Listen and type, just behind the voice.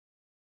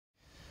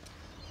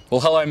Well,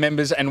 hello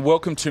members and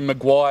welcome to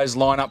Maguire's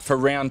lineup for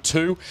round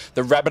two.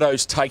 The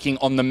Rabbitohs taking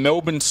on the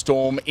Melbourne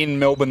Storm in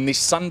Melbourne this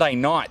Sunday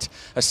night,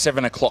 a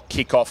 7 o'clock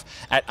kickoff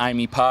at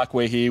Amy Park.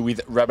 We're here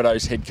with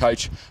Rabbitohs head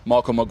coach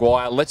Michael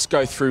Maguire. Let's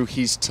go through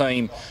his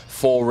team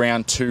for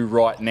round two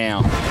right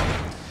now.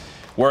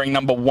 Wearing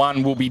number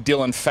 1 will be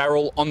Dylan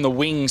Farrell. On the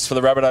wings for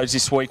the Rabbitohs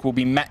this week will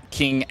be Matt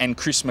King and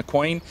Chris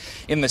McQueen.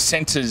 In the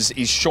centres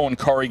is Sean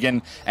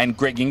Corrigan and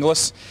Greg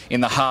Inglis.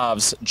 In the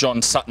halves,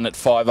 John Sutton at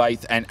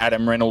 5'8" and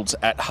Adam Reynolds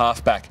at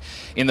halfback.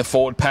 In the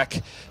forward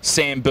pack,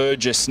 Sam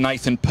Burgess,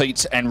 Nathan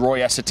Peets and Roy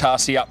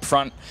Asatasi up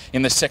front.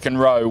 In the second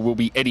row will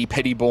be Eddie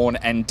Pettybourne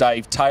and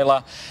Dave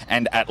Taylor.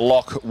 And at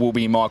lock will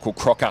be Michael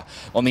Crocker.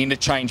 On the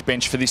interchange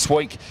bench for this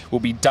week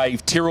will be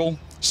Dave Tyrrell,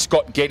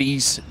 Scott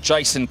Geddes,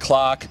 Jason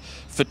Clark,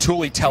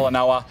 Fatuli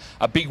Talanoa.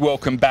 A big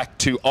welcome back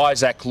to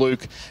Isaac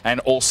Luke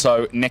and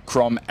also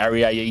Nekrom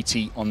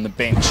Ariaiti on the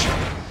bench.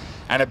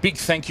 And a big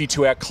thank you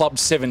to our Club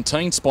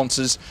 17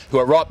 sponsors who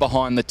are right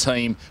behind the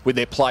team with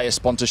their player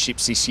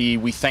sponsorships this year.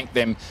 We thank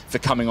them for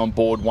coming on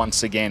board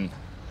once again.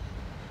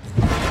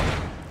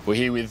 We're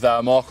here with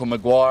Michael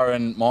Maguire.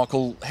 And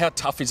Michael, how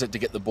tough is it to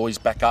get the boys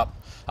back up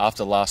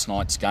after last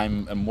night's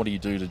game, and what do you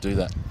do to do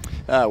that?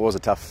 It was a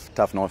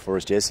tough night for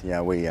us, Jez.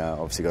 We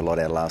obviously got a lot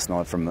out of last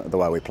night from the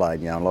way we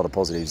played. A lot of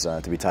positives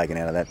to be taken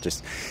out of that.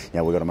 Just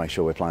we've got to make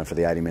sure we're playing for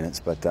the 80 minutes.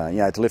 But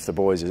to lift the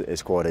boys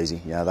is quite easy.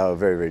 They were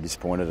very, very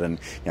disappointed, and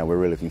we're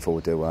really looking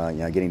forward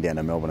to getting down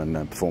to Melbourne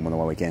and performing the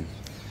way we can.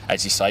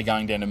 As you say,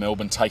 going down to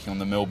Melbourne, taking on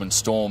the Melbourne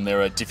Storm,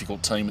 they're a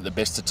difficult team at the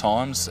best of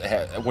times.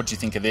 What do you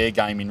think of their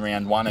game in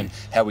round one, and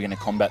how are we going to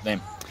combat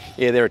them?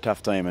 Yeah, they're a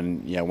tough team,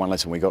 and one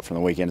lesson we got from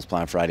the weekend is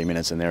playing for 80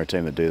 minutes, and they're a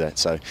team that do that.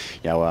 So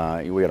we've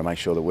got to make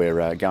sure that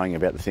we're going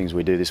about the things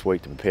we do this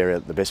week to prepare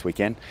the best we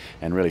can,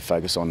 and really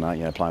focus on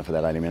playing for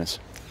that 80 minutes.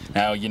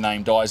 Now, you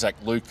named Isaac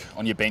Luke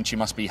on your bench. You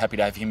must be happy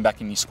to have him back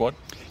in your squad.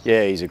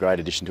 Yeah, he's a great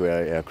addition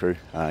to our crew.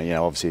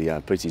 Obviously,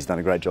 Peetsy's done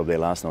a great job there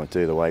last night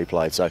too, the way he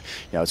played. So,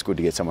 it's good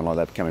to get someone like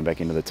that coming back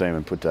into the team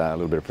and put a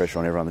little bit of pressure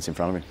on everyone that's in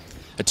front of him.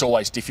 It's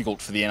always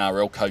difficult for the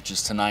NRL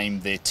coaches to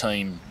name their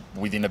team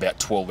within about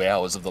 12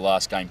 hours of the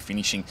last game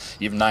finishing.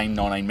 You've named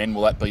 19 men.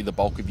 Will that be the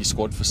bulk of your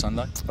squad for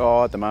Sunday?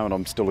 Oh, at the moment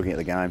I'm still looking at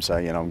the game, so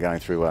I'm going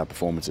through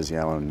performances,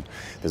 and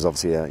there's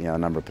obviously a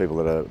number of people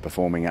that are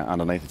performing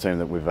underneath the team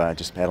that we've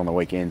just had on the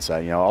weekend. So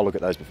I'll look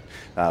at those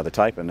the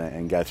tape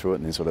and go through it,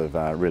 and then sort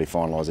of really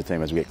finalise the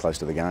team as we get close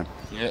to the game.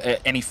 Yeah,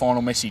 any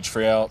final message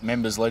for our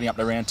members leading up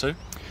to round two?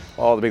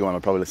 Oh, the big one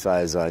I'd probably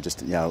say is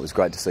it was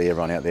great to see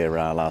everyone out there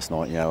last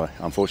night.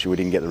 Unfortunately we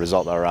didn't get the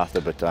result they were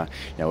after, but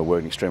we're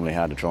working extremely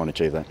hard to try and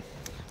achieve that.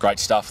 Great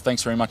stuff.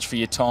 Thanks very much for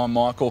your time,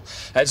 Michael.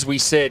 As we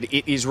said,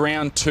 it is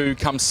round two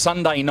come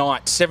Sunday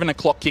night, 7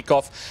 o'clock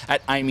kickoff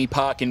at Amy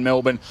Park in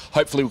Melbourne.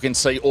 Hopefully we can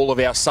see all of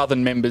our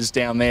southern members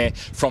down there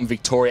from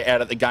Victoria out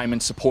at the game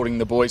and supporting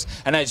the boys.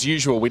 And as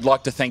usual, we'd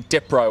like to thank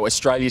Depro,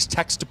 Australia's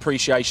tax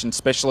depreciation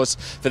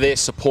specialist, for their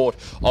support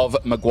of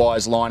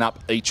Maguire's lineup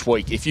each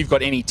week. If you've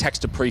got any tax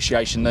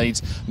depreciation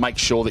needs, make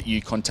sure that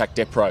you contact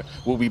Depro.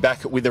 We'll be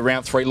back with the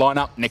round 3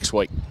 lineup next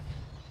week.